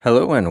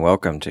Hello and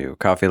welcome to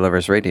Coffee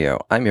Lovers Radio.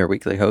 I'm your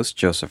weekly host,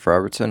 Joseph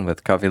Robertson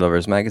with Coffee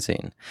Lovers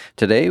Magazine.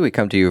 Today we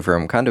come to you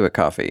from Conduit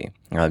Coffee.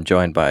 I'm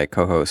joined by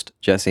co-host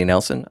Jesse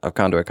Nelson of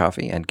Conduit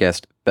Coffee and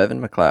guest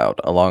Bevan McLeod,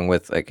 along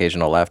with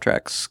occasional laugh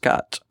track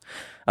Scott.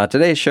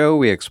 Today's show,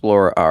 we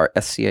explore our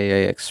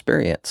SCAA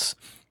experience.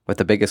 With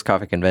the biggest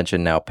coffee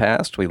convention now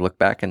past, we look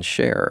back and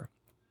share,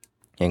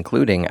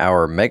 including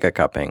our mega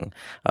cupping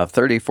of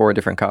 34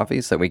 different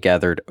coffees that we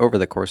gathered over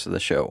the course of the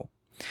show.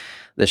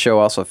 The show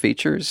also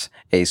features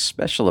a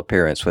special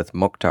appearance with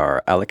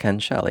Mokhtar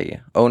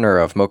Alikhanshali, owner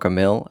of Mocha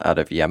Mill out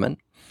of Yemen,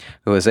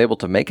 who is able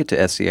to make it to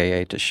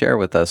SCAA to share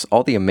with us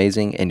all the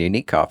amazing and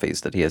unique coffees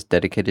that he has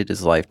dedicated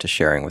his life to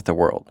sharing with the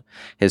world.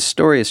 His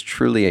story is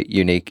truly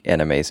unique and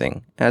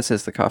amazing, as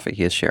is the coffee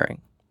he is sharing.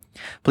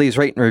 Please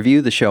rate and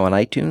review the show on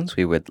iTunes.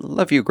 We would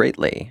love you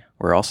greatly.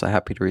 We're also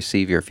happy to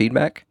receive your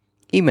feedback.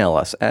 Email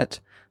us at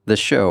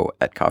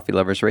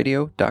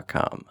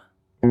theshow@coffeeloversradio.com.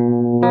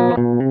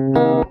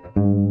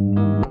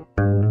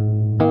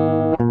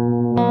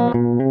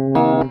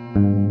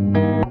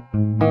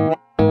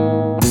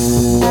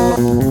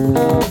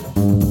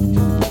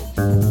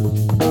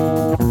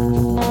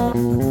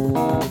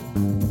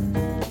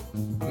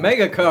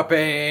 Mega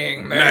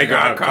cupping!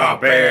 Mega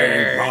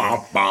cupping!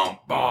 Bom, bom,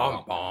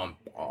 bom, bom,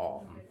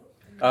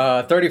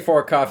 bom.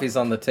 34 coffees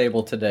on the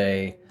table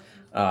today.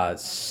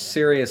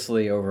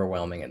 Seriously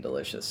overwhelming and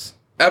delicious.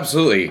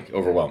 Absolutely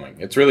overwhelming.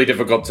 It's really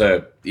difficult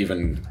to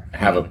even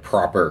have a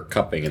proper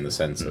cupping in the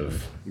sense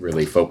of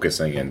really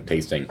focusing and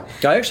tasting.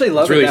 I actually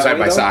love it's really it side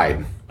by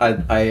side.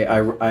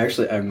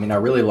 I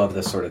really love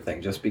this sort of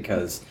thing just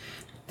because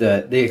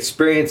the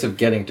experience of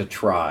getting to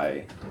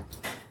try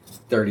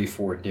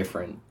 34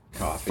 different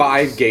coffees.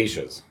 5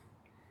 geishas.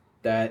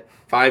 That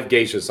 5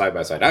 geishas side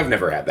by side. I've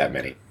never had that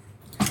many.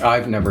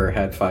 I've never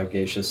had 5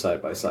 geishas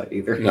side by side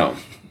either. No.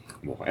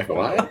 What?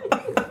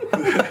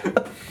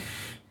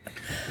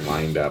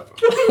 Lined up.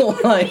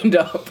 Lined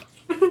up.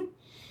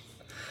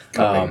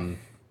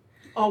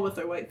 All with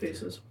their white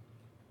faces.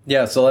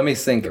 Yeah, so let me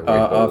think.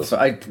 Ripples.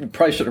 I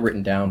probably should have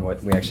written down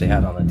what we actually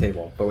had on the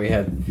table, but we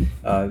had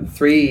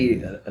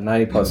 3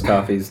 90-plus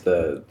coffees,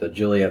 the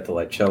Juliet, the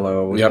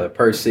Licello, Yep. the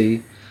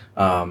Percy.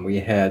 We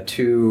had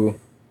 2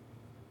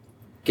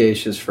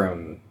 geishas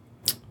from...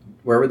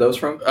 Where were those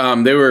from?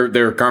 They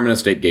were Carmen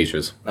Estate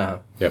geishas. Uh-huh.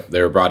 Yep,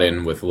 they were brought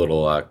in with a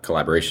little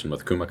collaboration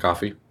with Kuma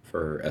Coffee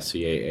for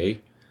SCAA.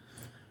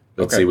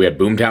 Let's see, we had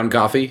Boomtown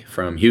Coffee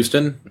from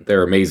Houston.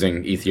 They're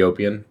amazing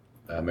Ethiopian,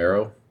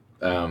 Marrow.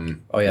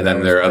 And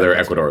then their other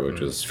Ecuador,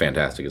 which was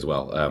fantastic as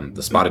well.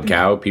 The Spotted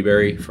Cow,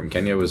 Peaberry from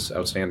Kenya was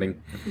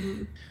outstanding.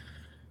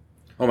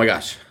 Oh my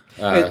gosh.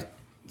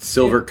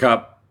 Silver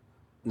Cup,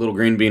 Little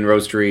Green Bean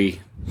Roastery,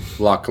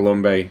 La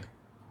Colombe,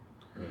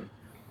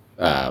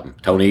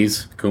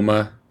 Tony's,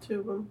 Kuma. 2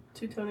 of them.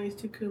 2 Tonys,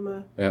 2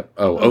 Kuma. Yep.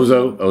 Oh,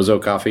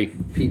 Ozo Coffee.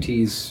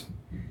 PT's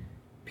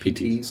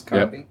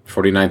coffee. Yep.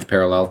 49th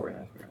Parallel.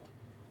 49th.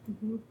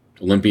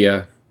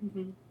 Olympia.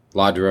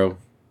 Ladro.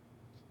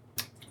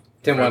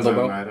 Tim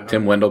Wendelbo.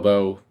 Tim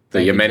Wendelbo. The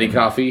Thank you, Yemeni Tim.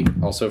 coffee,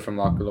 also from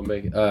La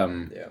Colombe.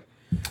 Yeah.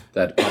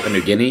 That Papua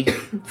New Guinea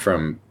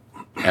from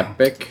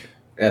Epic.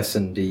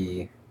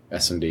 S&D.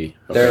 S&D.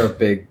 Okay. They're a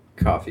big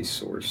coffee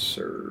source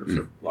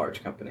for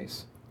large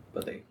companies,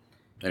 but they...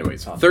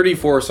 Anyways,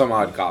 34 some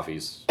odd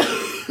coffees.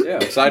 Yeah.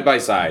 Side by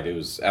side. It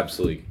was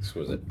absolutely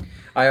exquisite.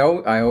 I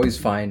always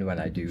find when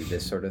I do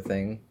this sort of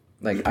thing,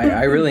 like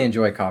I really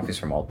enjoy coffees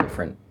from all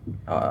different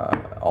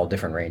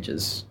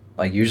ranges.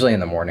 Like usually in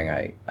the morning,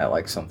 I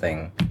like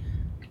something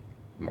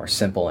more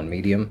simple and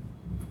medium.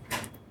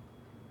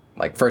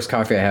 Like first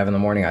coffee I have in the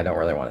morning, I don't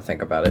really want to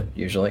think about it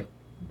usually.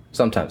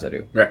 Sometimes I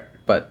do, Right.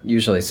 but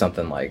usually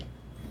something like,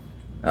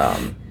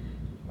 I'm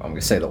gonna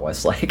say the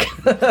Westlake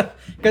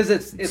because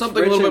it's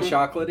Something rich a little and bit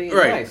chocolatey. And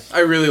Right. Nice.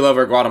 I really love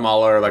our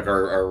Guatemala or like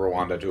our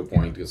Rwanda to a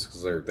point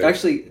because they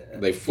Actually,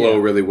 they flow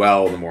yeah. really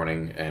well in the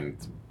morning and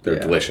they're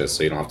Yeah. delicious,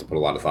 so you don't have to put a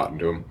lot of thought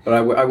into them. But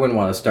I wouldn't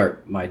want to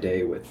start my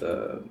day with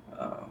I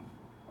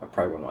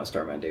probably wouldn't want to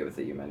start my day with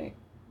the Yemeni.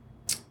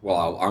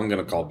 Well, I'm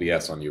going to call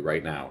BS on you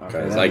right now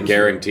because Okay. I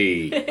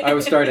guarantee I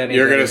would start any.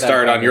 you're day going to with that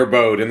start on coffee. your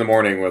boat in the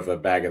morning with a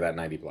bag of that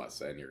 90 plus,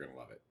 and you're going to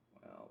love it.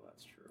 Well,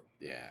 that's true.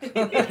 Yeah.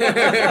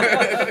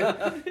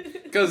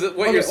 Because what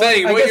Okay, you're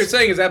saying, well, I what guess- you're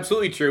saying is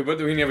absolutely true. But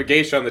when you have a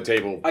geisha on the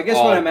table, I guess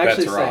all what I'm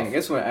actually bets are saying. off. I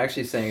guess what I'm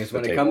actually saying is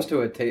when The it comes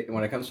to a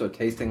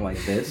tasting like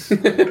this,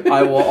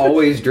 I will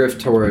always drift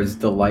towards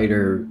the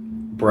lighter,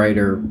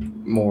 brighter,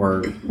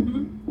 more.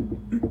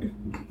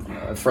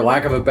 For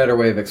lack of a better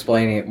way of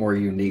explaining it, more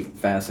unique,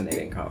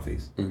 fascinating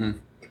coffees. Mhm.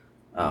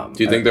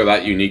 Do you think they're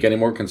that unique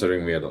anymore?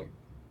 Considering we had like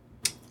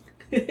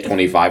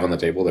 25 on the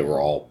table, they were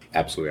all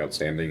absolutely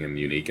outstanding and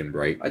unique and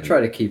bright. I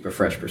try to keep a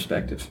fresh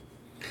perspective.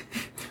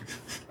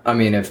 I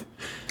mean, if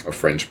A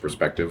French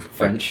perspective,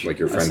 French, like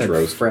your I French said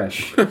roast.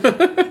 fresh.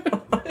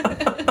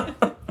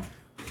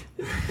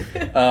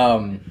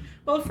 Well,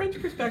 a French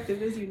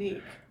perspective is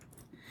unique.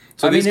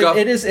 So I mean,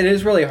 these it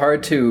is really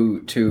hard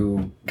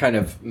to kind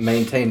of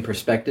maintain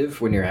perspective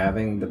when you're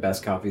having the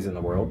best coffees in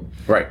the world.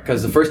 right?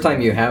 Because the first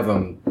time you have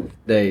them,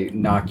 they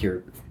knock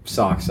your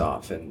socks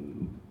off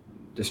and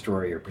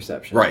destroy your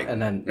perception. Right.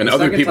 And then And the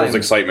other second people's time-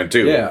 excitement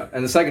too. Yeah,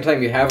 and the second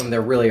time you have them,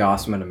 they're really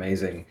awesome and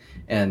amazing.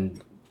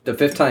 And the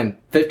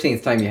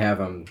 15th time you have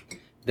them,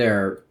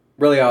 they're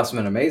really awesome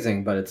and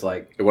amazing. But it's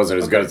like It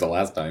wasn't as good as the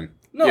last time.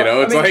 No, you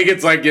know, I mean-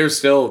 it's like you're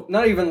still.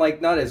 not even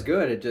like not as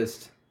good. It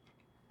just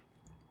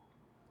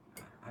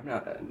I'm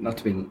not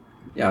to be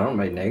I don't want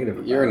to be negative.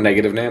 About You're a it.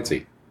 negative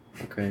Nancy.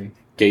 Okay.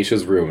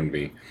 Geisha's ruined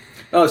me.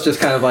 Oh, it's just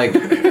kind of like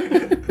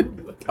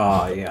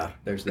oh yeah,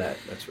 there's that.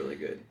 That's really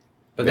good.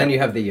 But then Yeah. you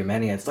have the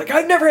Yemeni. It's like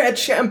I've never had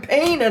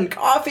champagne and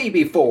coffee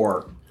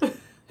before. I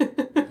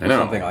know.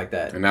 Something like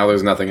that. And now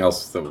there's nothing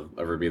else that will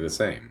ever be the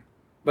same.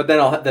 But then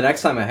the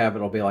next time I have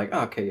it, I'll be like,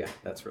 oh, okay, yeah,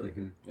 that's really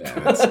good. Yeah,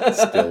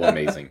 it's still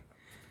amazing.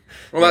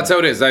 Well, that's how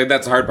it is.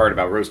 That's the hard part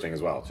about roasting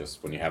as well.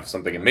 Just when you have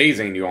something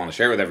amazing you want to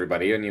share with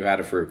everybody, and you've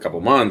had it for a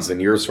couple months,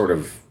 and you're sort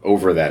of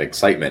over that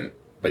excitement,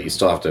 but you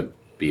still have to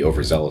be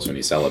overzealous when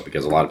you sell it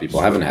because a lot of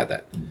people haven't had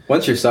that.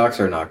 Once your socks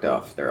are knocked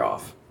off, they're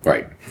off.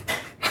 Right.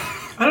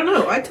 I don't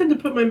know. I tend to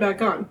put mine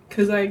back on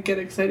because I get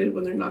excited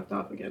when they're knocked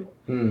off again.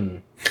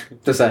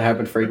 Does that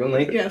happen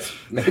frequently? Yes.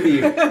 Maybe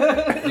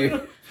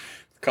you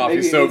Coffee's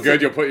Maybe so it's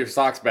good, you'll put your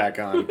socks back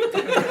on. Do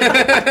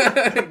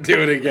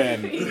it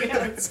again.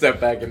 Yeah. Step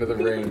back into the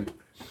ring.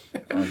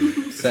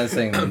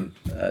 sensing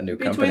a new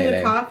company Between the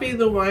name. coffee,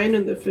 the wine,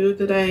 and the food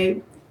that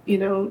I,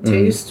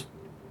 taste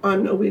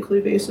on a weekly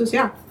basis,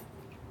 yeah,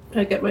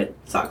 I get my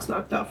socks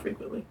knocked off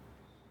frequently.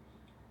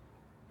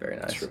 Very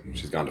nice. True.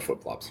 She's gone to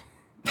flip flops.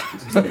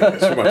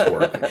 Too much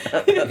work.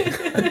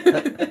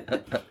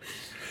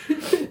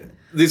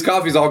 These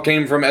coffees all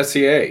came from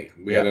SCA.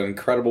 We had an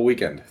incredible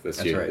weekend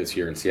this year. right. This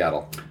year in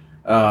Seattle.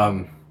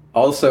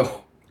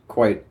 Also,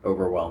 quite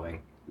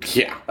overwhelming.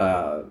 Yeah.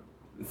 I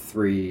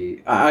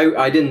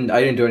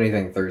didn't do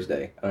anything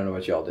Thursday. I don't know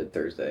what y'all did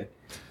Thursday,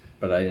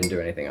 but I didn't do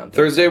anything on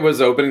Thursday. Thursday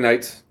was opening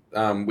night.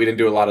 We didn't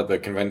do a lot of the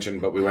convention,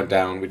 but we went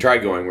down. We tried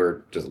going. We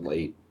were just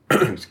late.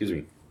 Excuse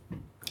me.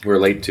 We were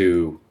late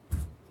to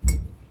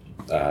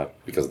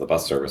because of the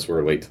bus service. We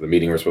were late to the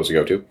meeting we were supposed to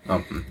go to.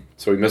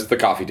 So we missed the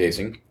coffee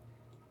tasting.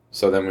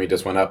 So then we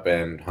just went up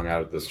and hung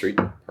out at the street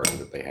party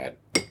that they had.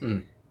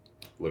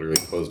 Literally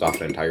closed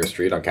off an entire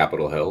street on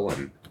Capitol Hill,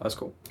 and That's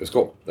cool. it was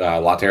cool.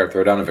 Latte Art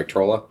Throwdown in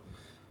Victrola.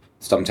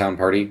 Stumptown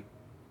party.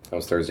 That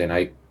was Thursday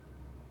night.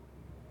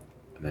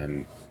 And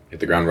then hit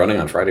the ground running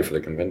on Friday for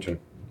the convention.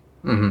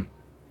 I'm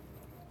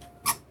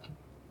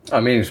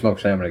eating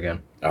smoked salmon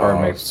again.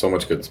 Pardon me. So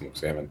much good smoked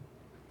salmon.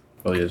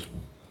 Really is.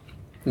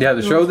 Yeah,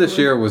 the show this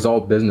year was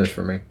all business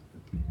for me.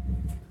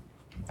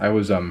 I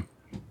was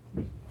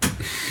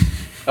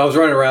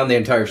running around the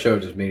entire show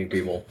just meeting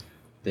people,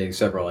 doing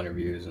several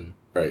interviews and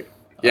Right.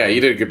 Yeah,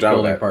 you did a good job of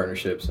building that.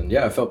 partnerships, and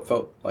yeah, it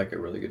felt like a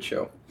really good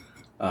show.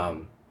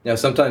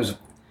 Sometimes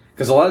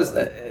because a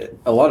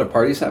lot of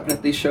parties happen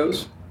at these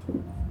shows.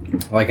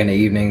 Like in the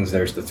evenings,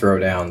 there's the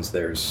throwdowns.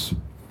 There's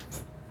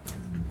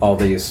all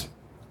these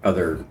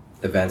other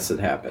events that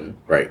happen.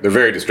 Right. They're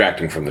very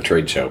distracting from the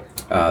trade show.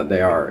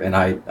 They are, and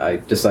I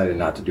decided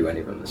not to do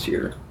any of them this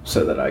year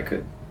so that I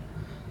could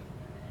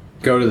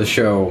go to the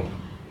show,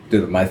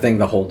 do my thing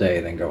the whole day,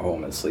 then go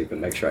home and sleep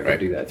and make sure I could Right.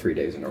 do that 3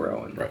 days in a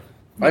row. And Right.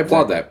 I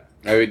applaud that.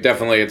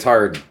 It's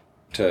hard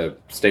to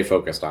stay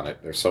focused on it.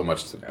 There's so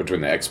much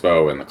between the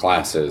expo and the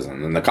classes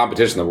and then the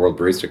competition, the World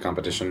Barista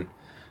competition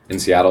in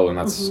Seattle, and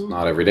that's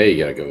not every day you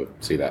gotta go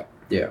see that.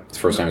 Yeah. It's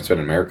the first time it's been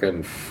in America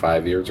in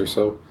 5 years or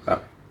so.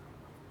 Oh.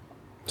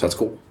 So that's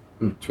cool.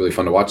 It's really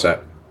fun to watch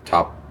that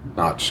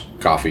top-notch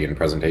coffee and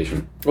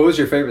presentation. What was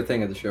your favorite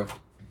thing of the show?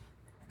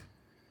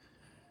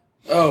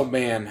 Oh,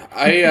 man.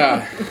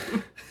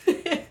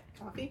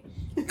 Coffee?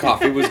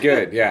 Coffee was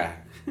good, yeah.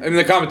 I mean,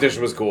 the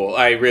competition was cool.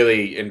 I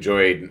really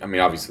enjoyed,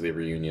 obviously the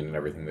reunion and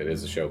everything that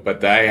is the show.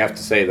 But I have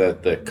to say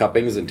that the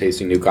cuppings and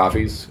tasting new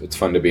coffees, it's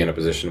fun to be in a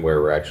position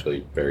where we're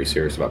actually very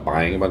serious about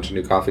buying a bunch of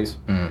new coffees.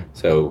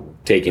 So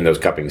taking those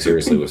cuppings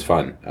seriously was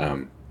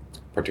fun.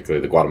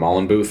 Particularly the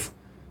Guatemalan booth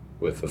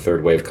with the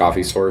Third Wave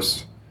coffee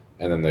source.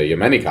 And then the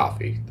Yemeni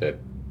coffee that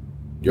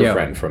your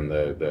friend from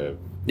the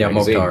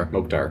magazine,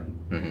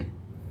 Mokhtar.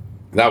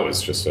 That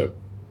was just a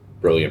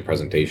brilliant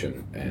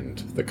presentation. And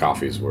the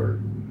coffees were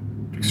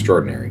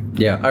extraordinary.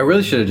 Yeah, I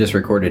really should have just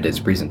recorded his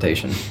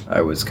presentation.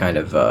 I was kind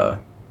of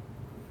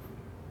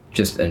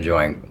just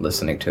enjoying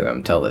listening to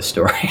him tell this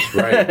story.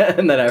 Right.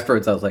 And then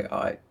afterwards I was like, oh,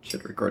 I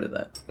should have recorded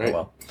that. Right. Oh,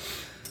 well.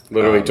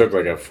 Literally took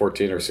like a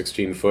 14 or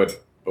 16 foot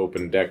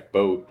open deck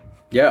boat,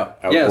 Yeah.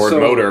 outboard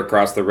motor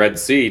across the Red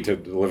Sea to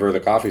deliver the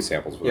coffee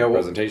samples for the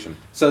presentation.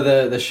 So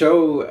the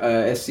show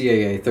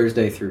SCAA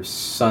Thursday through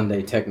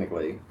Sunday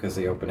technically, because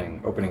the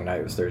opening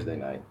night was Thursday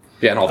night.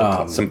 Yeah, and all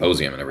the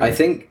symposium and everything. I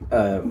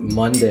think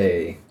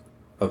Monday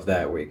of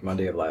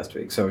last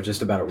week, so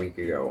just about a week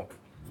ago,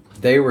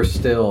 they were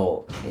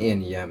still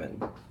in Yemen.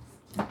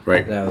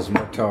 Right. That was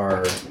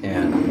Mukhtar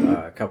and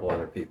a couple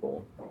other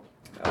people.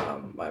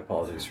 My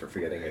apologies for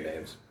forgetting your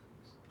names.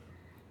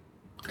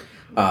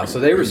 So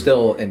they were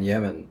still in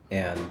Yemen,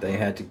 and they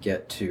had to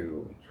get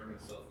to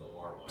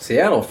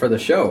Seattle for the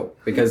show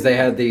because they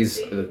had these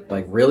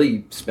like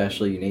really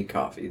special, unique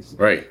coffees,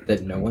 Right.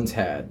 that no one's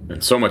had.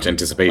 And so much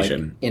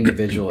anticipation. Like,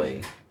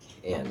 individually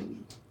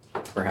in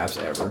perhaps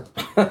ever.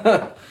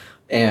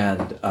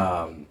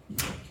 And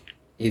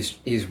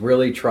he's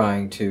really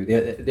trying to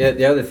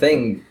the other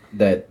thing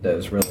that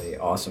is really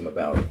awesome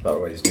about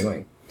what he's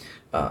doing,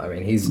 I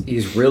mean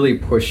he's really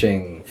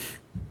pushing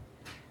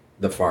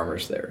the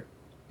farmers there,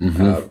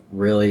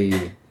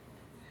 really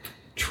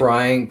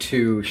trying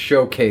to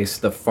showcase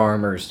the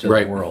farmers to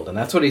the world, and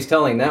that's what he's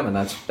telling them, and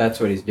that's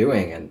what he's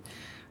doing. And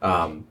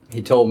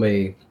he told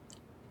me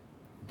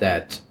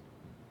that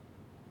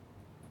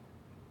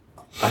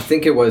I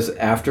think it was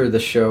after the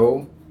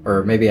show,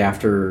 or maybe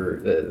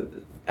after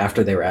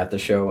they were at the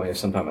show,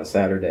 sometime on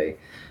Saturday,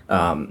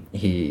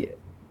 the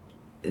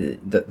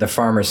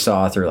farmers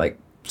saw through like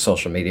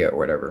social media or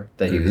whatever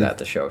that he was at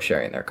the show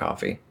sharing their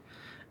coffee,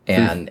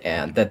 and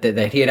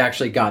that he had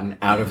actually gotten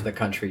out of the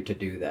country to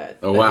do that.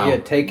 Oh, wow! He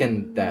had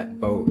taken that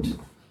boat.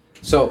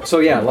 So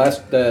yeah,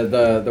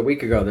 the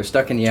week ago, they're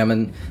stuck in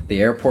Yemen.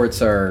 The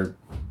airports are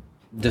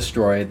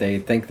destroyed. They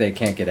think they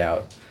can't get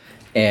out,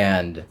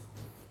 and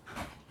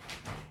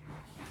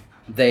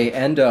they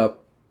end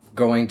up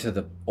going to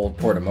the old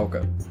Port of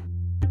Mocha.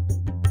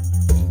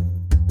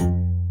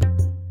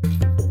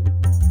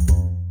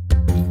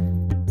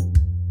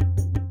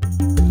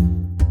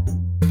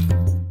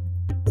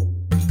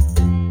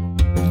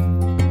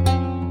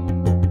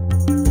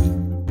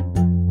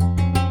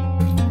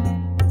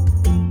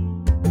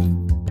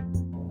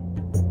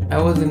 I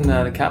was in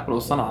the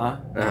capital,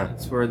 Sana'a.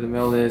 That's where the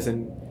mill is,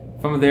 and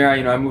from there,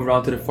 I moved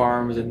around to the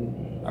farms,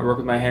 and I work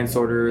with my hand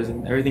sorters,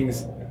 and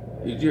everything's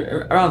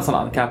around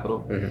Sana'a, the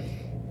capital.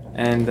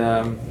 And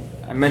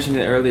I mentioned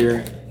it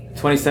earlier.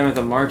 27th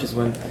of March is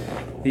when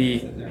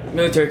the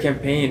military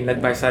campaign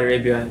led by Saudi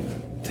Arabia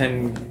and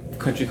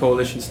 10-country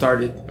coalition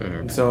started.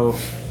 And so,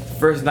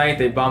 first night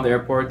they bombed the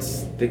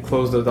airports, they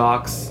closed the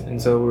docks,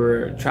 and so we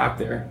were trapped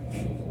there.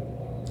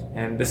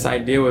 And this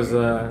idea was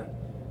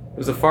it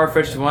was a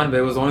far-fetched one, but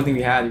it was the only thing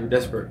we had. We were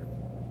desperate.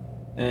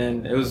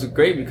 And it was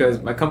great because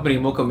my company,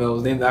 Mocha Mill,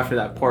 was named after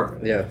that port.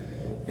 Yeah.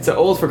 It's an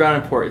old,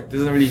 forgotten port. It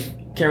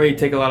can't really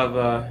take a lot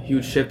of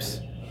huge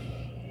ships.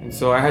 And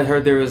so I had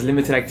heard there was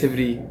limited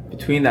activity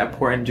between that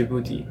port and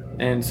Djibouti.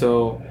 And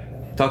so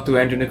I talked to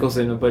Andrew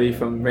Nicholson, a buddy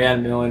from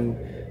Rayan Mill, and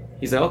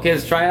he's like, okay,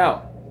 let's try it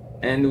out.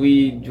 And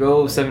we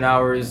drove 7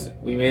 hours.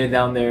 We made it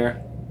down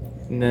there.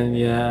 And then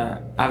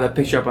I have that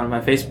picture up on my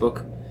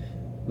Facebook.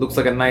 Looks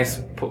like a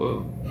nice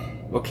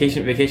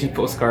vacation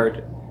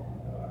postcard.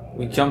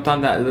 We jumped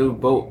on that little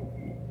boat.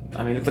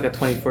 I mean, it looked like a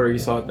 20-footer. You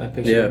saw that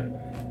picture. Yeah.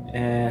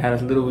 And it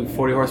had a little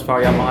 40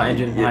 horsepower Yamaha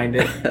engine behind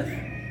it.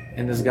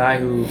 And this guy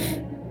who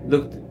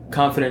looked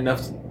confident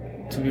enough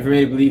for me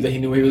to believe that he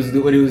knew what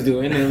he was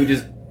doing. And we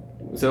just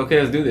said, okay,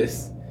 let's do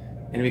this.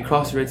 And we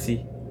crossed the Red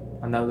Sea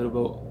on that little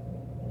boat.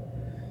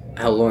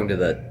 How long did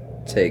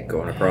that take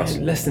going across?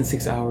 Less than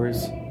 6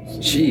 hours.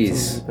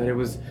 Jeez. But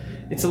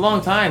it's a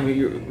long time.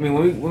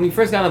 When we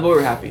first got on the boat,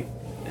 we were happy.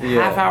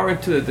 Half hour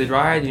into the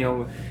ride,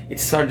 it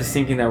started to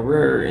sinking that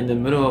we're in the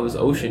middle of this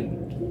ocean.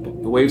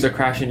 The waves are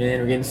crashing in,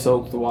 we're getting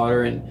soaked with the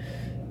water, and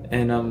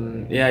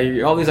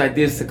all these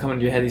ideas to come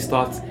into your head, these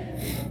thoughts.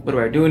 What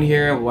am I doing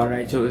here? Why did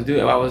I choose to do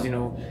it? Why was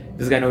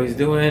this guy know what he's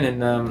doing?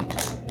 And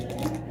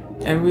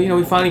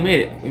we finally made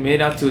it. We made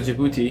it out to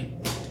Djibouti,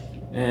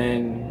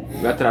 and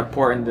we got to that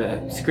port, and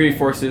the security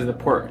forces in the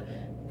port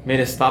made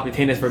us stop,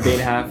 detained us for a day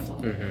and a half.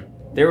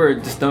 They were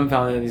just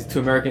dumbfounded. These two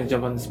Americans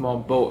jump on this small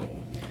boat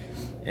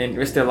and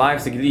risk their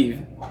lives to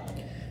leave.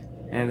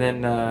 And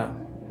then,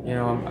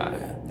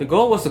 the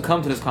goal was to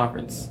come to this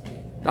conference.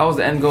 That was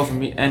the end goal for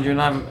me, Andrew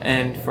and I.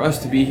 And for us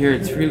to be here,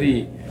 it's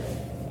really,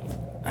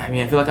 I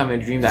feel like I'm in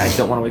a dream that I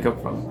don't want to wake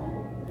up from.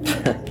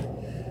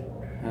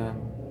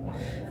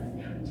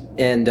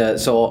 And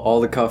so all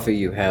the coffee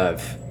you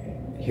have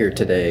here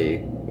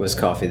today was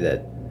coffee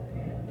that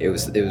it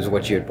was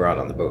what you had brought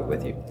on the boat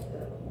with you.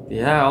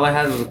 Yeah, all I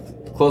had was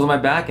clothes on my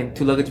back and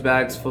 2 luggage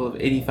bags full of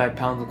 85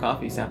 pounds of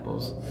coffee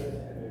samples.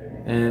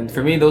 And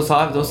for me, those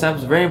samples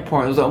are very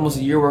important. It was almost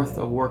a year worth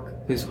of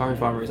work for these coffee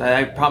farmers.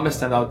 I promised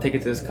them I would take it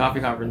to this coffee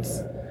conference,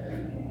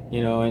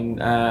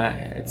 and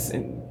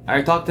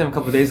I talked to them a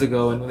couple of days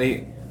ago, and when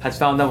they had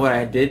found out what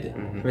I did,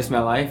 risked my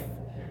life,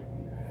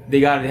 they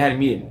had a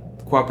meeting,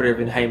 cooperative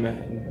in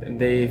Haima, and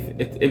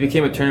it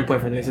became a turning point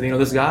for them. They said,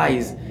 this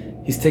guy,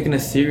 he's taking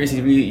us serious.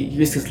 He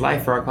risked his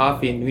life for our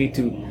coffee, and we need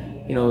to,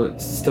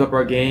 step up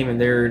our game. And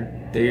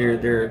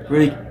they're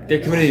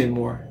committed even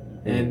more.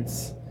 And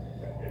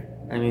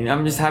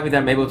I'm just happy that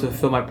I'm able to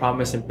fulfill my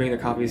promise and bring the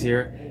coffees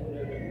here.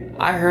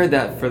 I heard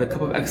that for the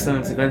Cup of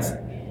Excellence events,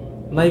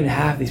 not even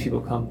half these people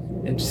come.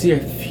 And to see a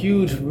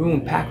huge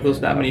room packed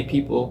with that many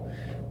people,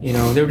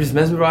 they were just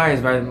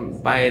mesmerized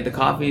by the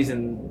coffees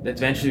and the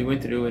adventures we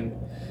went through. And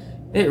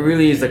it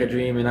really is like a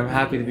dream, and I'm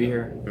happy to be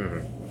here.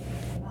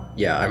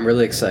 Yeah, I'm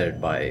really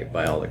excited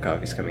by all the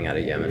coffees coming out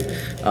of Yemen.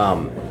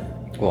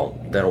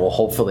 That will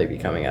hopefully be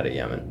coming out of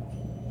Yemen.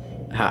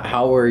 How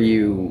do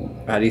you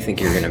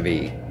think you're going to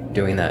be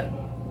doing that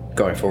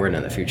going forward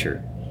in the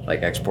future?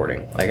 like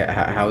exporting? Like,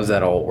 how does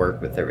that all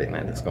work with everything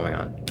that's going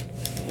on?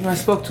 I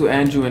spoke to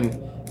Andrew, and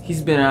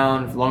he's been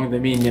around longer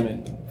than me in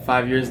Yemen,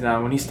 5 years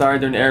now. When he started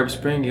during the Arab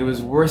Spring, it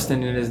was worse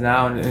than it is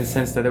now in the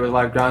sense that there was a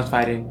lot of ground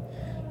fighting.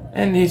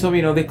 And he told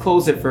me, they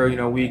closed it for,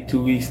 a week,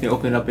 2 weeks, and they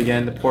opened it up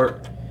again, the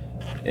port.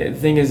 The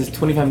thing is, there's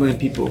 25 million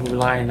people who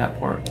rely on that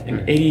port,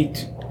 and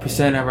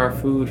 80% of our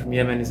food from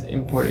Yemen is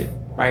imported,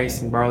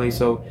 rice and barley,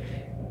 so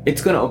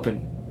it's gonna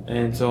open.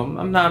 And so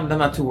I'm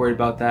not too worried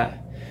about that.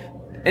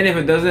 And if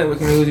it doesn't, we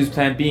can always use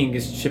plan B,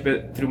 just ship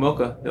it through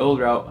Mocha, the old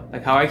route,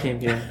 like how I came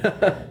here.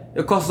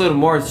 It costs a little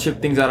more to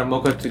ship things out of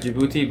Mocha to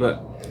Djibouti,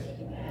 but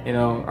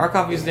our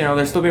coffees,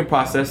 they're still being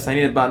processed. I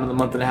need about another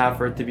month and a half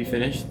for it to be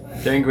finished.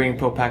 They're in Green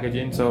Pro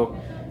packaging, so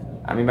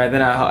I mean by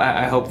then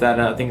I hope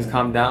that things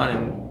calm down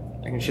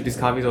and I can ship these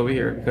coffees over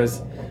here,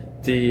 because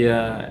the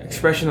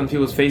expression on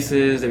people's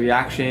faces, the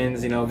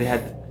reactions, they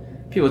had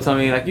people tell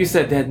me, like you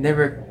said, they had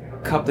never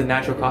cupped a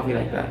natural coffee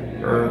like that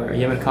or a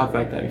Yemen coffee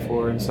like that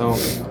before, and so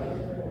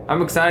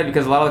I'm excited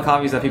because a lot of the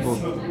coffees that people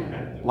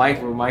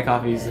liked were my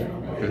coffees,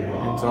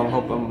 and so I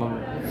hope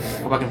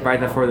I can provide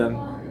that for them.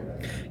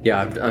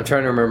 Yeah, I'm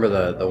trying to remember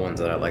the ones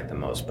that I like the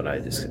most, but I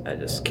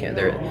just can't.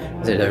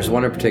 There's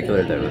one in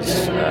particular that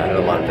was had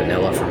a lot of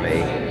vanilla for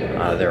me.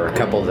 There are a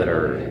couple that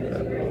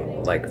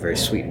are like very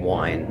sweet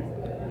wine.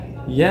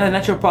 Yeah,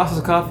 natural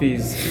processed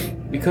coffees,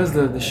 because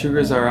the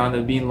sugars are on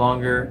the bean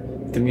longer,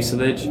 the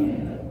mucilage,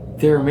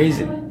 they're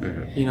amazing.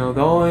 Mm-hmm.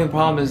 The only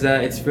problem is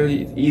that it's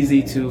really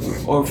easy to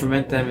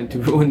over-ferment them and to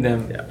ruin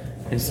them. Yeah.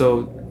 And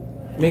so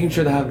making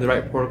sure they have the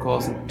right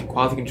protocols and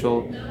quality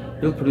control,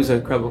 you'll produce an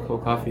incredible cup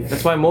of coffee.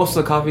 That's why most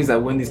of the coffees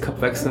that win these Cup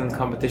of Excellence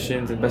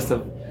competitions and Best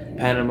of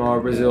Panama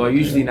or Brazil are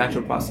usually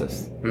natural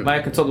processed. Mm-hmm.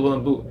 My consultant,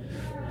 Willem Boot,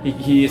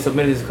 he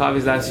submitted his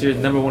coffees last year. The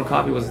number one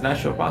coffee was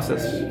natural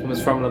process from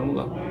his farm La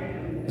Mula.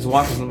 His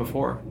wash was number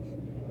 4.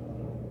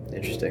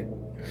 Interesting.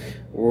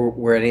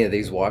 Were any of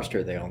these washed, or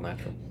are they all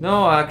natural?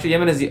 No, actually,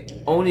 Yemen is the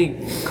only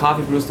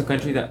coffee producer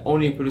country that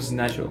only produces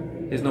natural.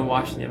 There's no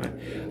wash in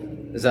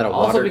Yemen. Is that a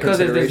water also because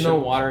there's consideration? no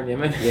water in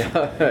Yemen? Yeah.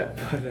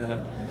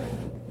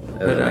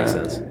 That makes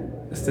sense.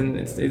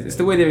 It's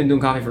the way they've been doing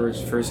coffee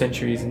for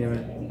centuries in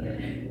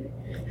Yemen.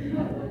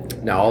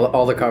 Now,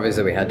 all the coffees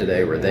that we had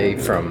today, were they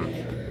from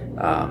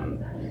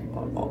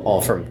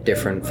all from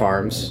different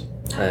farms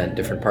and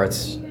different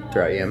parts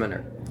throughout Yemen,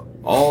 or?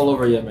 All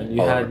over Yemen.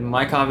 You had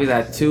my coffees.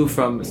 I had 2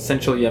 from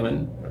central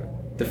Yemen,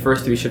 the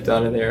first to be shipped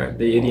out of there,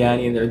 the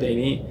Idiani and the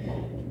Erdeni.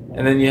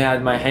 And then you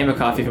had my Haima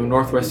coffee from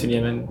northwestern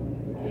Yemen,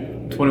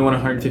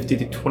 2,150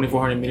 to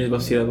 2,400 meters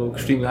above sea level,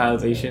 extremely high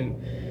elevation.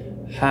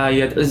 You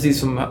had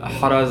Izzi's from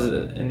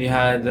Haraz, and you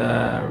had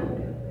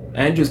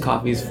Andrew's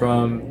coffees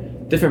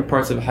from different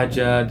parts of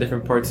Hajjah,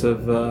 different parts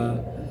of,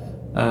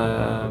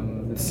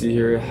 let's see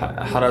here,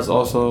 Haraz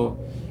also,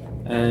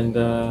 and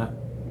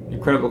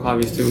incredible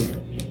coffees too.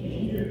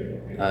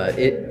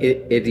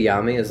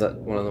 Idiami, is that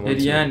one of the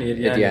ones?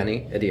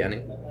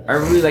 Idiani. I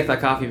really like that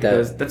coffee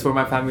because that's where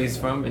my family is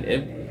from, in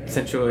Ib,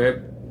 Central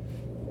Ib.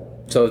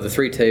 So the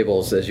 3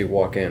 tables as you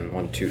walk in,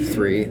 1, 2,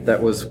 3,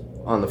 that was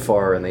on the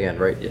far in the end,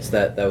 right? Yes,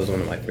 that was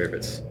one of my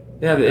favorites.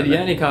 Yeah, the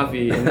Idiani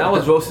coffee, and that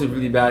was roasted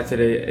really bad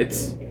today.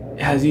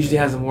 It usually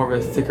has a more of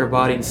a thicker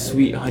body and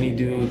sweet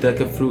honeydew,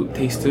 delicate fruit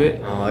taste to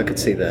it. Oh, I could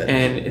see that.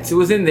 And it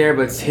was in there,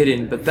 but it's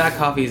hidden. But that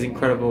coffee is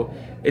incredible.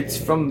 It's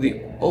from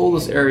the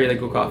oldest area that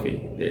grow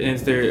coffee.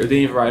 It's their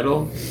Erdeni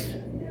varietal.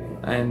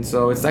 And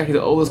so it's actually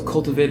the oldest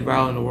cultivated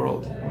varietal in the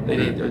world, the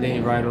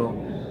Erdeni varietal.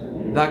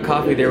 That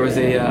coffee, there was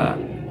a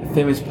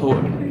famous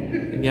poet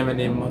in Yemen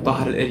named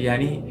Mutahar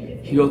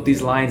al-Iryani. He wrote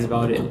these lines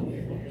about it.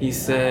 He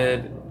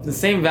said, the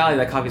same valley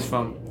that coffee's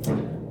from.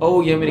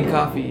 Oh, Yemeni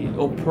coffee,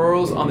 oh,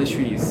 pearls on the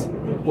trees.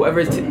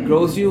 Whoever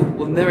grows you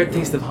will never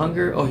taste of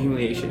hunger or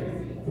humiliation.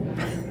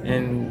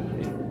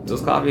 And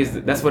those coffees,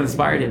 that's what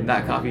inspired him,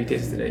 that coffee he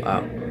tasted today.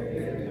 Wow.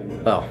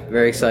 Well,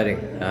 very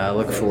exciting. I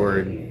look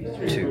forward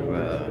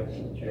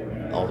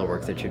to all the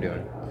work that you're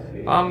doing.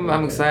 I'm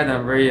excited.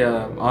 I'm very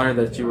honored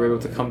that you were able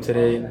to come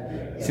today.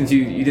 And since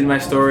you did my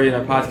story in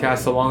a podcast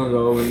so long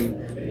ago,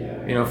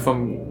 and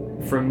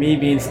from me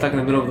being stuck in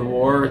the middle of the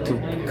war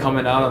to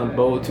coming out on a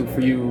boat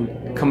for you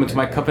coming to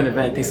my cupping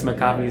event, tasting my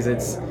coffees,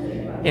 that's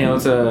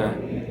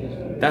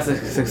a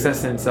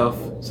success in itself.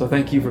 So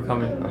thank you for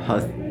coming.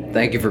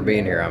 Thank you for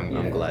being here.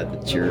 I'm glad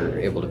that you're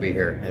able to be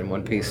here in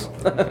one piece.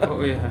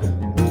 Oh yeah.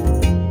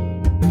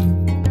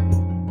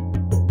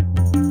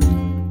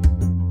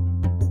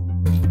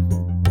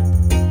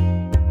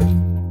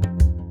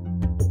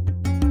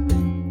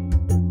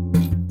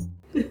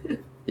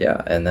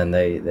 Yeah, and then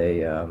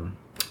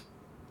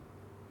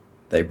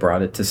they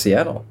brought it to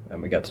Seattle,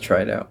 and we got to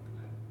try it out.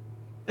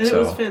 And it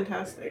was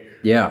fantastic.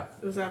 Yeah.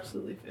 It was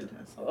absolutely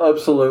fantastic.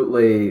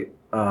 Absolutely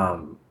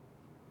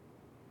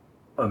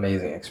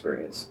amazing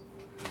experience.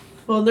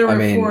 Well, there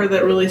were 4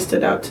 that really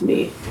stood out to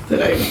me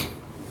that I,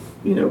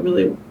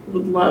 really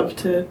would love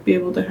to be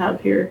able to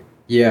have here.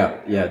 Yeah,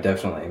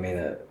 definitely. I mean,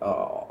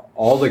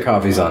 all the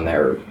coffees on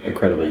there are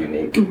incredibly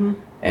unique. Mm-hmm.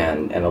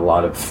 and a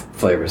lot of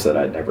flavors that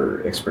I'd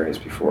never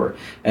experienced before.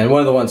 And one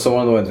of the ones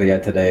we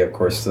had today, of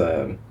course,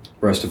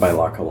 roasted by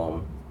La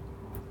Colombe,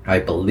 I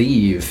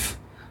believe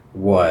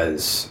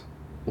was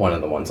one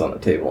of the ones on the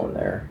table in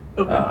there.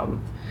 Okay.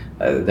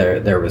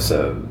 There was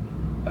a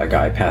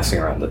guy passing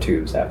around the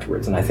tubes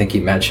afterwards, and I think he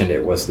mentioned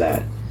it was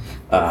that.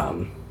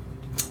 I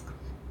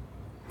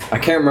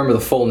can't remember the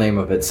full name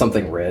of it.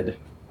 Something Red.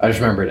 I just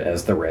remember it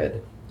as the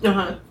Red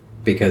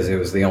because it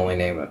was the only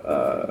name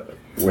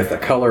with a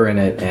color in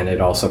it, and it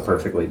also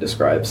perfectly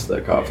describes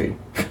the coffee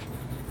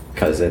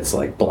because it's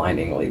like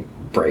blindingly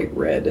bright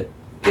red.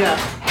 Yeah.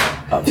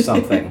 Of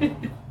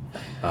something.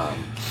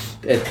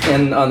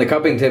 And on the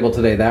cupping table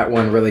today, that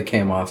one really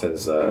came off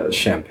as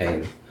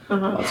champagne.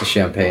 Lots of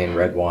champagne,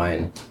 red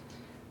wine.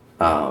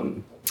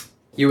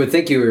 You would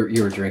think you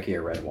were drinking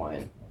a red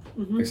wine,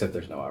 except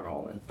there's no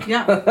alcohol in.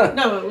 Yeah.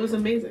 No, it was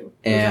amazing.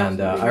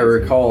 And I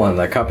recall on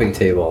the cupping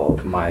table,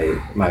 my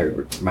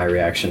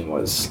reaction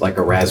was like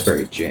a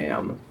raspberry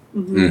jam.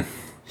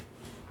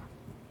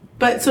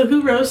 But so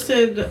who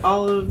roasted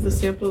all of the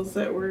samples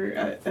that were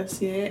at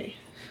FCAA?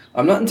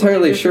 I'm not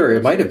entirely sure.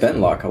 It might have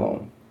been La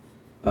Colombe.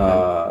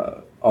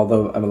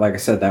 Although, I mean, like I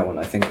said, that one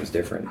I think was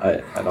different.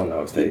 I don't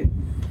know if they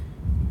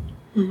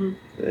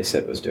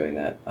said was doing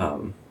that.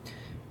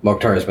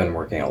 Mokhtar has been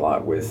working a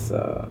lot with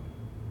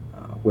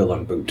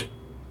Willem Boot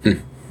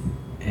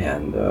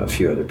and a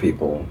few other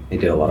people. He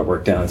did a lot of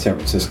work down in San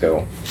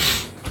Francisco.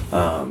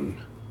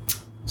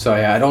 So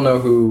yeah, I don't know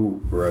who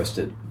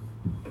roasted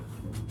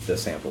the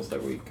samples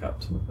that we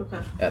cupped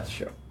at the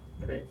show.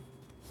 Great.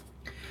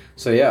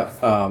 So yeah,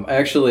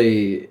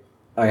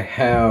 I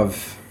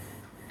have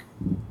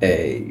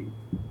I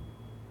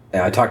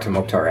talked to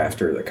Mokhtar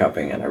after the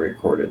cupping, and I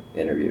recorded an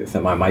interview with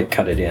him. I might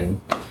cut it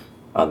in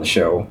on the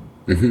show.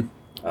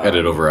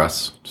 Edit over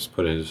us. Just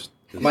put it as...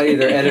 I might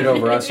either edit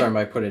over us or I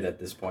might put it at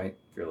this point,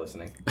 if you're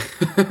listening.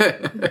 I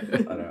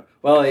don't know.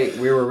 Well,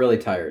 we were really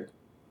tired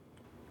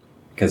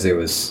because it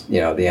was, the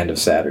end of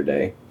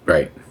Saturday.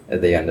 Right.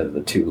 At the end of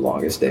the 2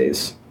 longest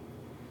days.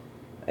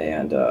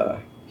 And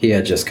he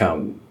had just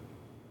come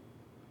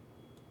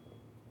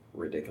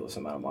ridiculous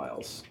amount of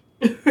miles.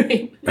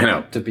 Right. I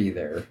know. To be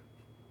there.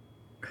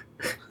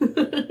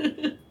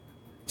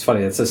 It's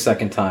funny, it's the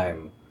second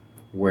time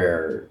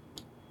where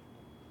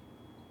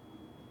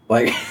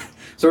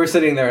so we're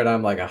sitting there and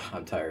I'm like,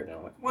 I'm tired, and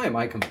I'm like, why am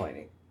I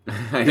complaining?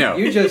 I know.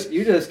 You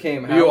just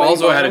came. You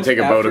also had to take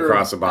a boat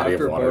across a body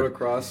of water. Boat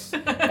across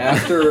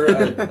after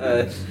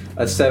a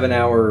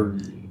 7-hour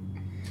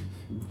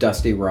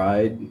dusty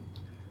ride.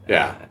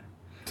 Yeah.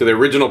 To the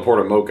original port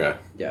of Mocha.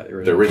 Yeah,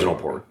 the original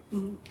port.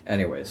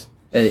 Anyways,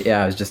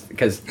 yeah, it was just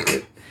because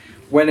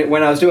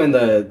when I was doing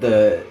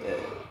the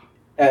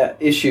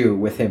issue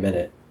with him in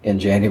it in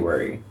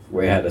January,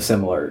 we had a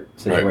similar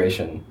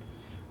situation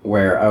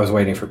where I was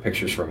waiting for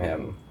pictures from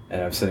him,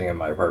 and I'm sitting in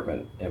my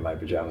apartment in my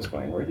pajamas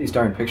going, where are these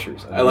darn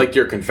pictures? And I liked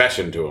your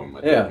confession to him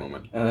at that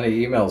moment. And then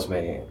he emails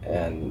me,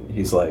 and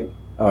he's like,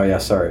 oh yeah,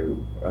 sorry,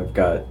 I've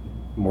got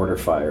mortar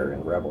fire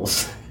and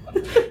rebels.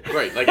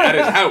 Right, like at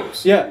his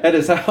house. Yeah, at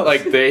his house.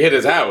 Like they hit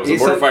his house. The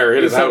mortar fire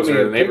hit his house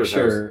or the neighbor's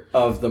house. He sent me a picture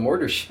of the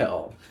mortar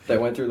shell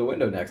that went through the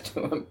window next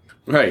to him.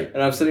 Right.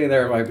 And I'm sitting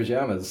there in my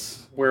pajamas.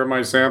 Where are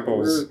my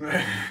samples?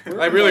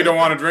 I really don't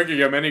want to drink a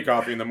Yemeni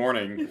coffee in the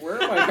morning.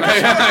 Where am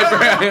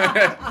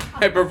I?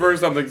 I prefer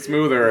something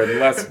smoother and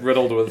less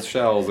riddled with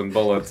shells and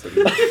bullets. And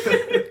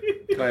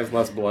can I have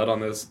less blood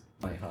on this?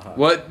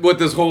 What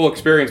this whole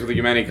experience with the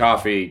Yemeni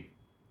coffee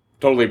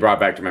totally brought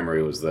back to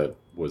memory was the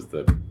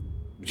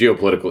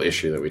geopolitical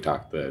issue that we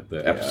talked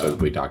the episode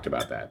we talked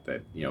about that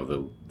the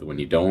when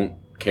you don't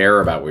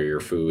care about where your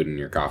food and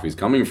your coffee's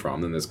coming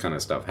from, then this kind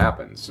of stuff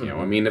happens.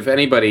 I mean, if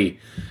anybody,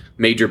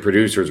 major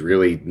producers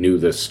really knew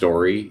this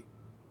story,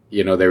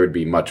 there would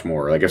be much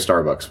more. Like if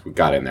Starbucks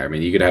got in there, I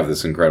mean, you could have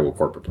this incredible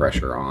corporate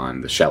pressure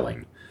on the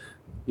shelling.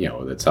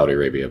 That Saudi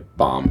Arabia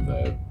bombed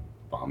the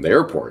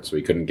airport, so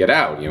we couldn't get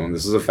out. And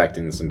this is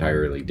affecting this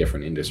entirely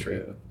different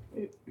industry.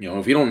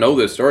 If you don't know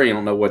this story, you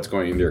don't know what's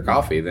going into your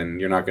coffee, then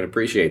you're not going to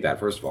appreciate that,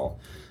 first of all.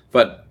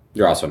 But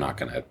you're also not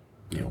going to,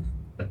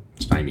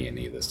 stymie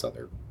any of this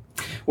other.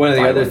 One of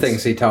the other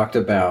things he talked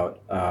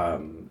about,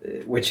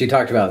 which he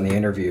talked about in the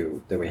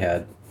interview that we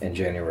had in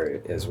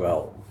January as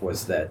well,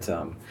 was that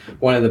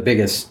one of the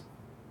biggest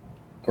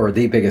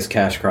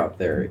cash crop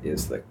there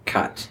is the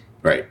khat.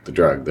 Right, the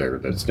drug there,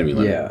 the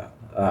stimulant. Yeah.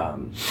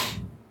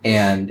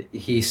 And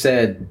he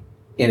said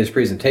in his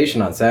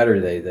presentation on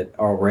Saturday that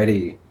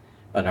already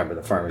a number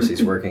of the farmers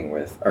he's working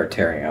with are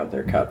tearing out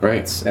their khat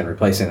plants and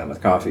replacing them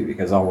with coffee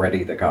because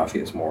already the coffee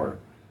is more...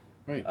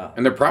 Right.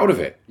 And they're proud of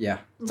it. Yeah.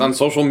 It's on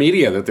social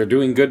media that they're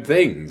doing good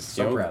things.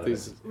 So proud of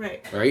it.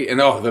 Right. Right? And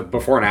the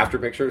before and after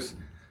pictures.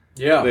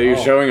 Yeah. They're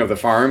showing of the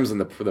farms and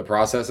the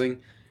processing.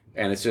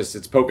 And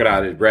it's polka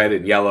dotted red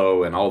and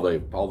yellow and all the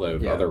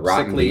other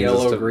rotten sickly leaves.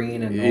 Yellow,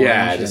 green, and orange.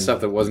 Yeah, just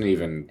stuff that wasn't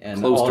even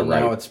close to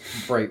right. Now it's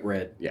bright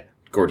red. Yeah.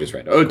 Gorgeous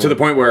red. Oh, to the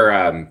point where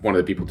one of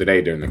the people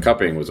today during the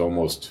cupping he was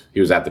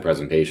at the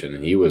presentation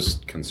and he was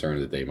concerned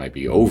that they might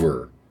be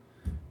over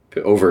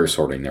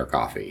sorting their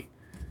coffee.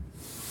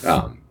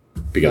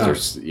 because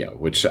there's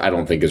which I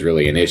don't think is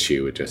really an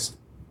issue. It just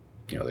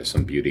there's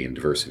some beauty and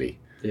diversity.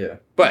 Yeah.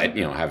 But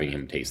having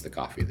him taste the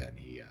coffee, then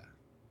he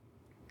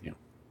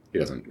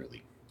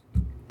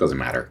doesn't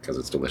matter because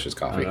it's delicious I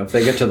coffee. don't know, if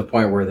they get to the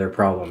point where their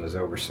problem is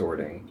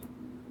oversorting,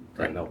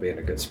 then Right. they'll be in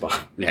a good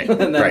spot. Yeah,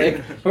 And then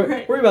right.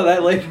 worry about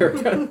that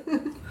later.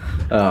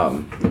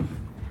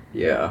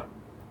 Yeah.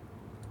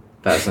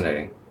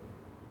 Fascinating.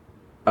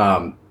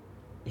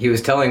 He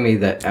was telling me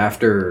that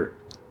after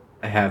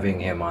having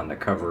him on the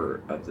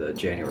cover of the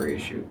January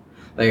issue,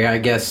 like I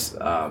guess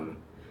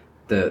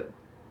the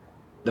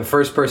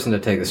first person to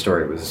take the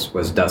story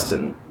was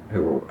Dustin,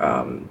 who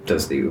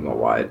does the Uma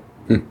Wide.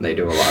 They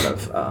do a lot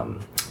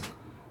of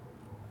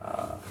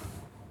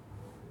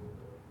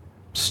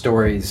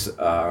stories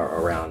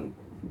around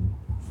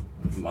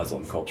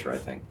Muslim culture, I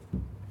think.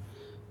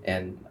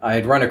 And I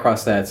had run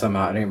across that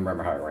somehow. I don't even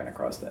remember how I ran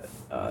across that.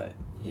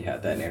 He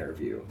had that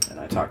interview, and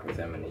I talked with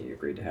him, and he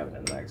agreed to have it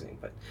in the magazine.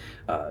 But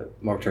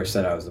Mokhtar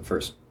said I was the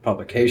first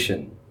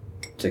publication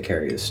to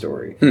carry his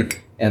story,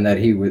 and that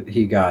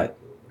he got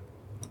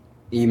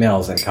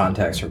emails and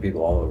contacts from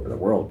people all over the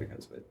world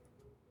because of it.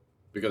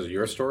 Because of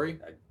your story?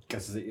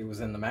 Because it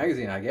was in the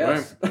magazine, I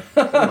guess. Right.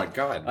 Oh my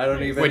god! I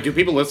don't even. Wait, do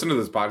people listen to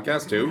this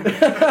podcast too?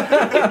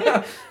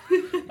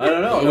 I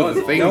don't know. No one's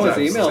emailed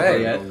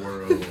me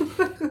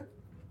yet.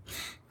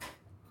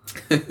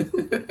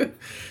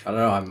 I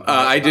don't know.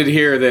 I did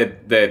hear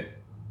that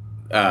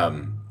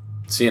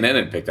CNN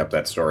had picked up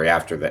that story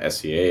after the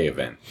SCA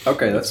event.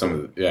 Okay, That that's some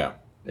of the,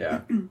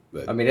 yeah.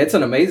 But- I mean, it's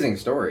an amazing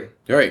story.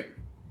 right.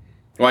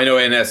 Well, I know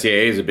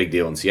NSCAA is a big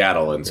deal in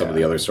Seattle, and some of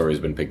the other stories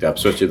have been picked up,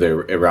 especially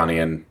the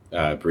Iranian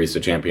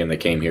barista champion that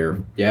came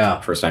here Yeah,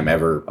 first time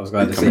ever. I was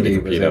glad to coming see he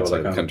was compete able to outside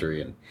the come.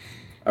 country, and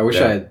I wish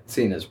Yeah. I had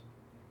seen his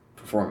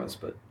performance,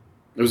 but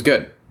it was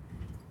good.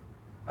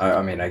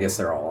 I mean, I guess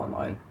they're all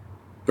online.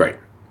 Right.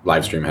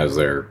 Livestream has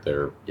their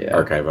Yeah.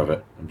 archive of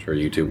it. I'm sure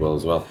YouTube will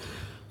as well.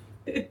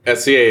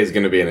 SCA is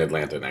going to be in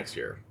Atlanta next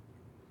year,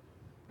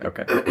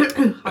 Okay.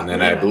 and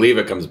then I believe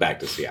it comes back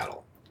to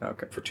Seattle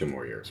Okay. for 2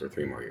 more years or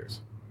 3 more years.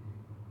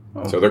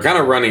 Oh. So they're kind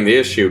of running the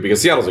issue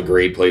because Seattle's a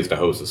great place to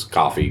host this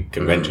coffee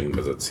convention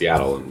because it's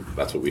Seattle and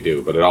that's what we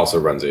do. But it also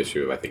runs the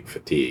issue of, I think,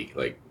 fatigue.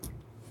 Like,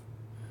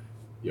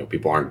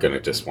 people aren't going to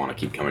just want to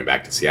keep coming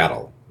back to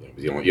Seattle.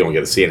 You don't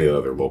get to see any of the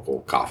other local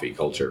coffee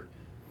culture.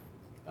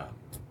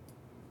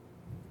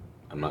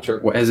 I'm not sure.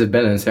 What, has it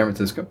been in San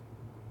Francisco?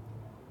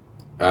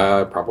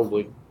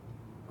 Probably.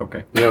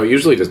 Okay. It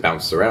usually just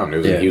bounces around. It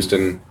was Yeah. in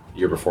Houston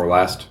year before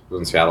last. It was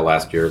in Seattle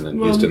last year, and then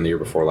Well- Houston the year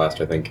before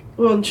last, I think.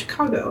 Well, in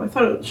Chicago. I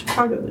thought it was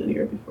Chicago the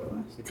year before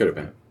last. It could have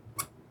been.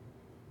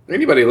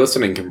 Anybody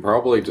listening can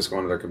probably just go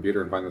onto their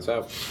computer and find this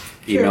out.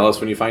 Email us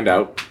when you find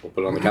out. We'll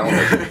put it on the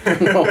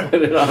calendar I'll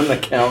put it on the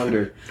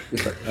calendar.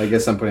 I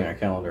guess I'm putting a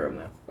calendar up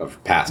now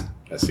of past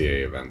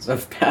SCA events.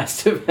 of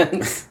past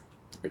events.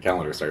 The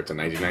calendar starts in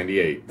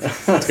 1998.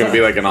 It's going to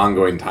be like an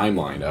ongoing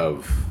timeline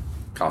of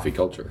coffee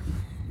culture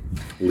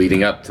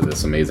leading up to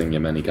this amazing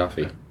Yemeni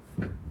coffee.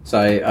 So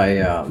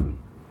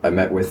I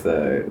met with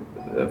the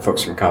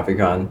folks from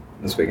CoffeeCon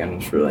this weekend. It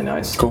was really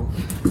nice. Cool.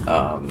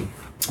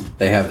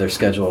 They have their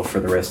schedule for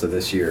the rest of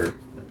this year.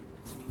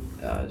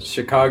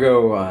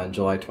 Chicago on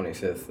July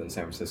 25th, and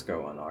San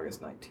Francisco on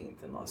August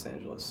 19th, and Los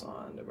Angeles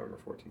on November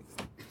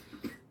 14th.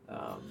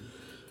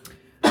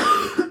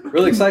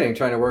 Really exciting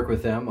trying to work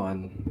with them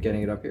on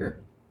getting it up here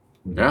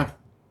Yeah,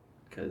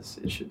 because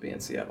it should be in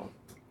Seattle.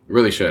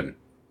 really should.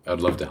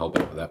 I'd love to help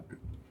out with that.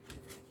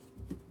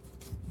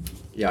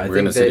 Yeah, I We're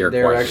gonna think sit here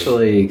they're quietly.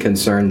 actually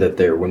concerned that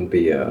there wouldn't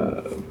be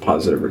a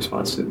positive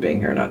response to being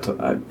here. And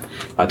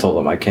I told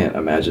them I can't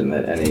imagine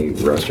that any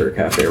roaster or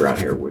cafe around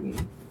here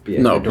wouldn't be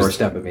at No, your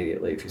doorstep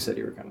immediately if you said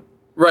you were coming.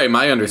 Right,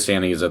 my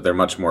understanding is that they're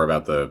much more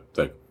about the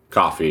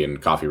coffee and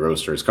coffee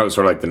roasters. Kind of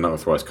sort of like the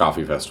Northwest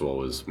Coffee Festival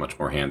was much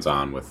more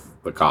hands-on with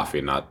the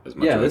coffee, not as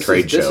much of a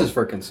trade show. This is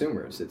for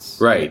consumers.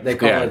 It's Right, They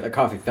call yeah. it a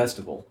coffee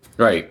festival.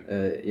 Right.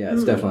 Yeah,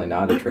 it's definitely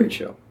not a trade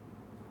show.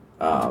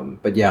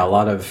 But yeah, a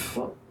lot of.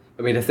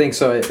 I mean, I think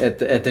so. At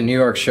the New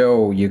York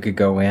show, you could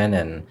go in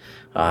and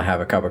have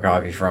a cup of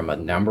coffee from a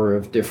number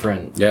of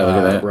different Yeah, look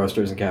at that.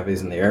 roasters and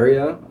cafes in the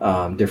area.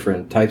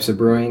 Different types of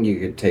brewing. You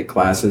could take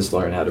classes,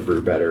 learn how to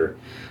brew better,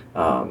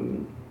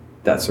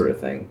 that sort of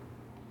thing.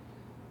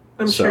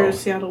 I'm So- sure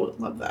Seattle would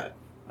love that.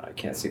 I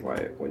can't see why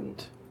it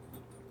wouldn't.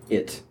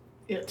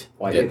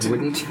 Why It. it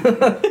wouldn't.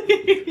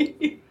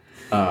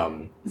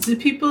 The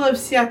people of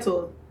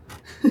Seattle.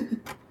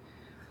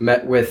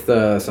 Met with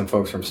some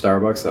folks from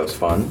Starbucks. That was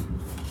fun.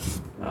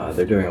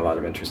 They're doing a lot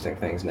of interesting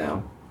things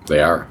now.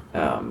 They are.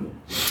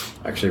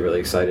 Actually, really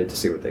excited to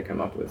see what they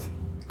come up with.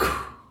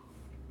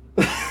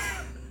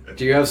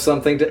 Do you have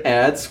something to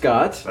add,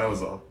 Scott? That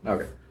was all.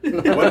 Okay.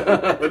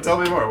 But tell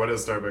me more. What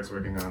is Starbucks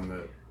working on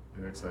that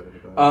you're excited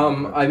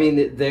about? I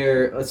mean,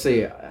 they're. Let's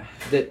see.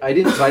 That I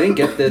didn't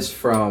get this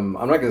from.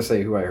 I'm not going to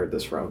say who I heard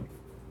this from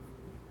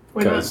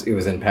Why not? because it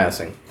was in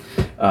passing,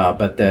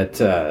 but that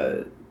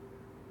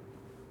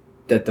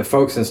the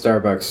folks in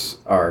Starbucks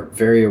are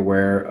very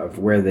aware of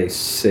where they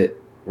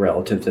sit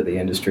relative to the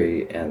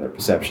industry and the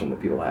perception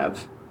that people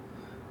have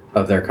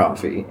of their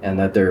coffee, and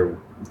that they're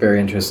very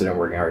interested in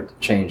working hard to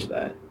change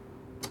that.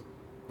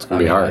 It's gonna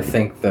be hard. I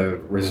think the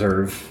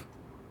Reserve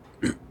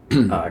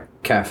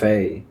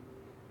Cafe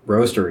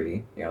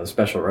roastery, the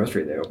special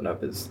roastery they opened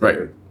up is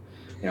Right.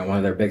 one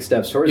of their big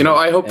steps towards.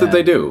 I hope that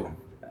they do.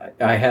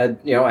 I had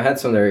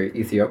some of their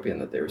Ethiopian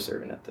that they were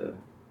serving at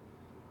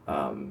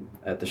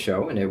the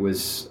show, and it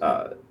was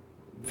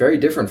very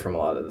different from a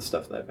lot of the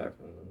stuff that I've had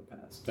from them in the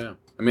past. Yeah.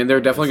 I mean,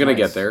 they're definitely going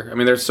to nice. get there. I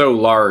mean, they're so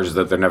large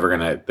that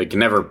they can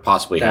never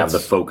possibly have the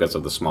That's- focus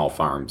of the small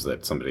farms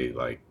that somebody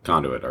like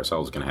Conduit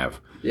ourselves can have.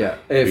 Yeah,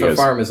 if Because-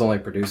 a farm is only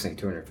producing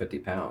 250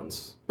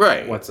 pounds,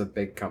 Right. what's a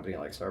big company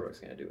like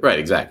Starbucks going to do? with Right,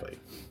 it? exactly.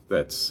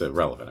 That's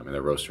irrelevant. I mean,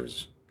 they're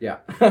roasters. Yeah.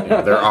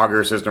 Their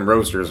auger system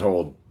roasters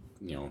hold,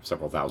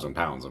 several thousand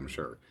pounds, I'm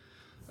sure.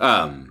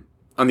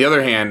 On the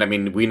other hand, I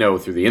mean, we know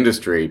through the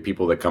industry,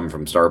 people that come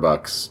from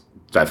Starbucks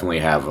definitely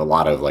have a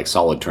lot of like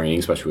solid training,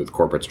 especially with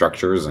corporate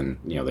structures, and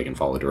they can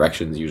follow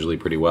directions usually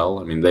pretty well.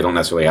 I mean, they don't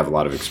necessarily have a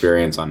lot of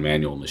experience on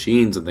manual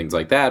machines and things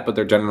like that, but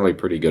they're generally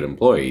pretty good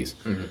employees.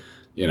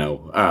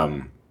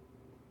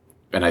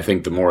 And I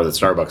think the more that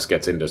Starbucks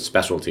gets into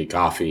specialty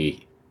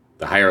coffee,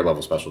 the higher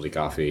level specialty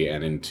coffee,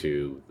 and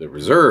into the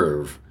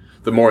reserve,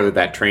 the more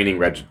that training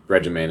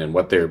regimen and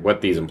what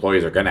these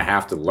employees are going to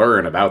have to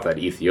learn about that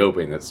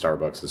Ethiopian that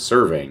Starbucks is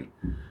serving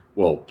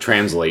will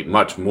translate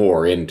much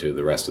more into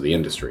the rest of the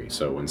industry.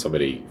 So when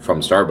somebody from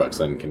Starbucks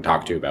then can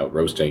talk to you about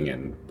roasting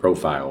and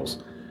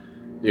profiles,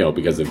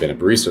 because they've been a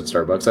barista at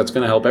Starbucks, that's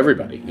going to help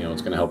everybody.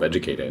 It's going to help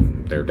educate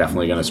it. They're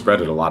definitely going to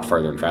spread it a lot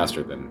farther and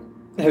faster than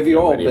Have you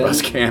all many been? of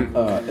us can.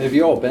 Have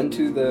you all been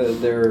to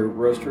their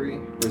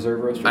roastery,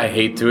 Reserve Roastery? I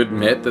hate to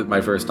admit that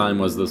my first time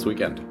was this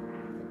weekend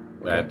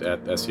at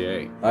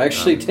SCA. I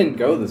actually didn't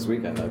go this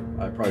weekend.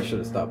 I probably should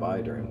have stopped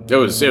by during. It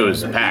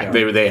was packed.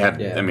 They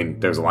had. Yeah. I mean,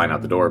 there was a line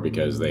out the door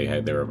because they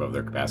were above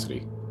their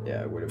capacity.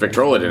 Yeah, it would have.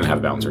 Victrola didn't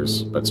have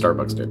bouncers, but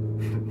Starbucks did.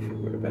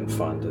 Would have been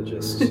fun to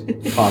just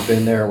pop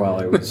in there while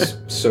I was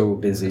so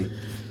busy.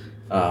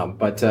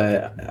 But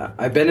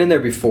I've been in there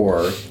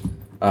before.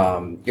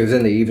 It was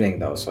in the evening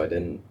though, so I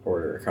didn't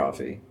order a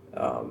coffee.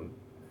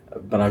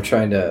 But I'm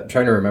trying to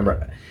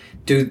remember.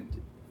 Do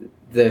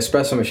the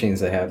espresso machines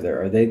they have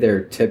there, are they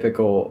their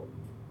typical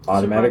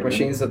automatic Super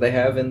machines that they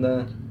have in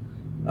the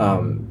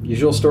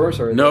usual stores,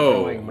 or are they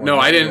going more No,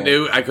 I didn't.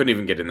 manual? I couldn't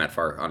even get in that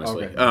far,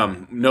 honestly.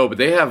 Okay. No, but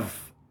they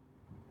have,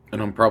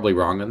 and I'm probably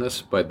wrong on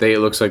this, but it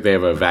looks like they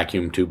have a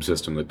vacuum tube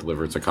system that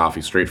delivers the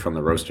coffee straight from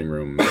the roasting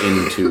room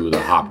into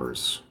the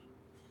hoppers.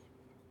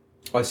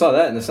 Oh, I saw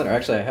that in the center.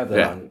 Actually, I have that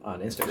Yeah.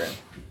 on Instagram.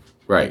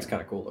 Right. It's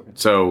kind of cool looking.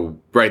 So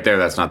right there,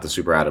 that's not the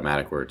super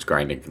automatic where it's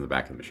grinding from the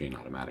back of the machine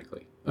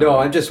automatically. No,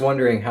 I'm just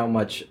wondering how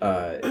much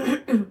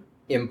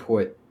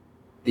input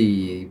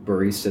the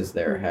baristas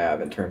there have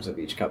in terms of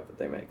each cup that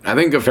they make. I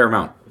think a fair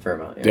amount. A fair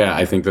amount. Yeah,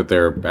 I think that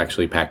they're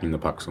actually packing the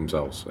pucks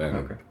themselves and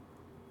Okay,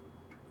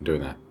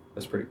 doing that.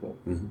 that's pretty cool.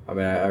 Mhm. I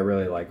mean, I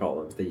really like all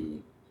of the.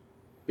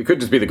 It could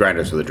just be the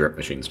grinders for the drip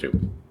machines too.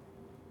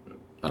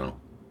 I don't know.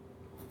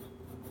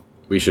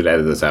 We should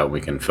edit this out and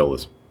we can fill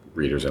this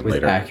readers in With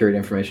later. accurate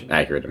information.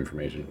 Accurate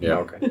information. Yeah,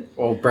 Okay.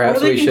 Well, Or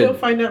perhaps they we can go should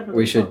find out for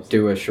we should themselves.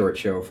 do a short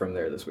show from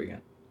there this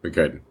weekend. we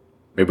could.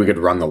 Maybe we could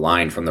run the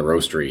line from the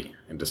roastery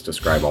and just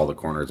describe all the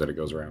corners that it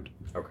goes around.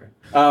 Okay.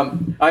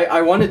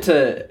 I wanted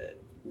to,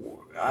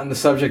 on the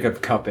subject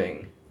of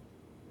cupping,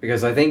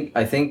 because I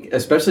think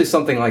especially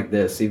something like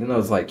this, even though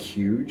it's like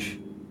huge,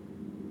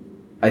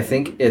 I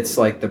think it's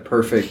like the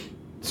perfect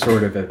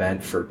sort of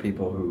event for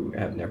people who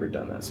have never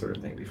done that sort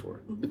of thing before.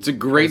 It's a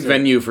great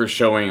venue for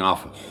showing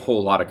off a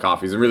whole lot of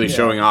coffees and really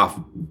showing off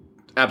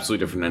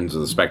absolutely different ends of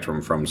the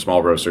spectrum, from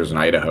small roasters in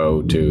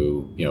Idaho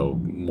to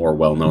more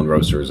well-known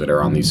roasters that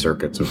are on these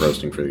circuits of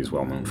roasting for these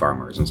well-known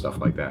farmers and stuff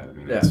like that. I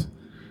mean, Yeah.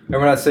 And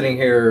we're not sitting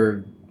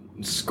here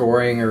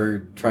scoring or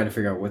trying to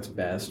figure out what's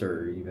best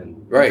or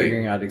even Right.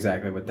 figuring out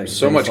exactly what they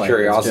So things much like.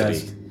 curiosity.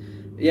 It's just,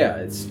 yeah,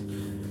 it's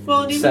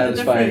Well, and even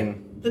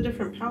satisfying. the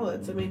different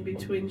palettes. I mean,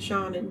 between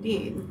Sean and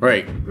Dean,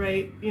 right.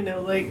 right?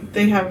 Like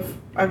they have.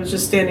 I was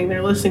just standing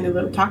there listening to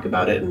them talk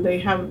about it, and they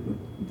have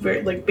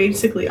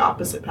basically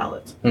opposite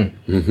palettes.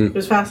 Mm-hmm. It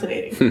was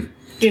fascinating,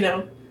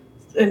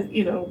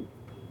 and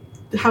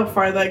how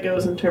far that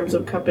goes in terms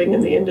of cupping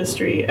in the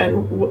industry,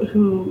 and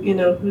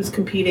who's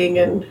competing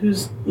and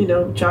who's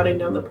jotting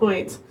down the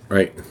points.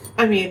 Right.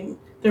 I mean,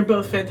 they're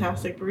both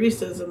fantastic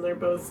baristas, and they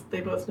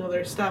both know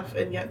their stuff,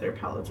 and yet their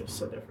palates are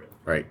so different.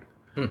 Right.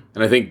 And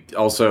I think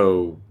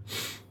also,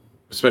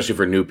 especially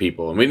for new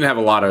people, and we didn't have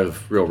a lot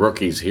of real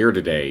rookies here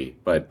today,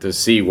 but to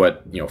see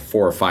what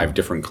 4 or 5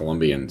 different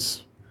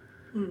Colombians,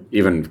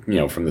 even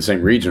from the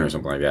same region or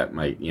something like that,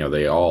 might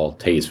they all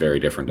taste very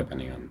different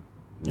depending on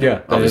that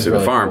is obviously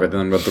really the farm, cool. but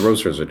then what the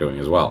roasters are doing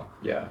as well.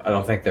 Yeah, I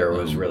don't think there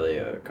was really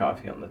a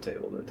coffee on the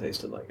table that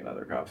tasted like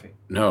another coffee.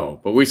 No,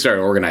 but we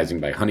started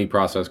organizing by honey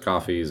processed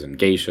coffees and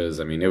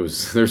geishas. I mean,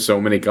 there's so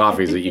many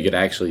coffees that you could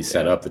actually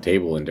set up the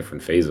table in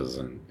different phases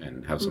and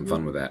have some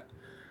fun with that.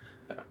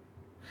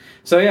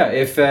 So yeah,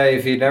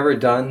 if you've never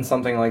done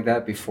something like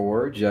that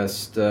before,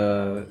 just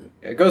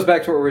it goes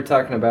back to what we were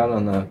talking about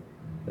on I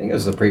think it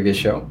was the previous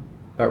show,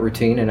 about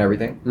routine and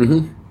everything.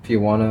 Mm-hmm. If you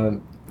want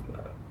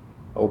to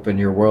open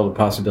your world of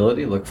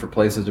possibility, look for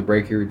places to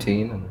break your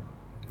routine.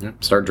 And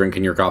Start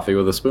drinking your coffee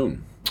with a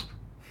spoon.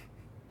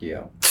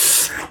 yeah.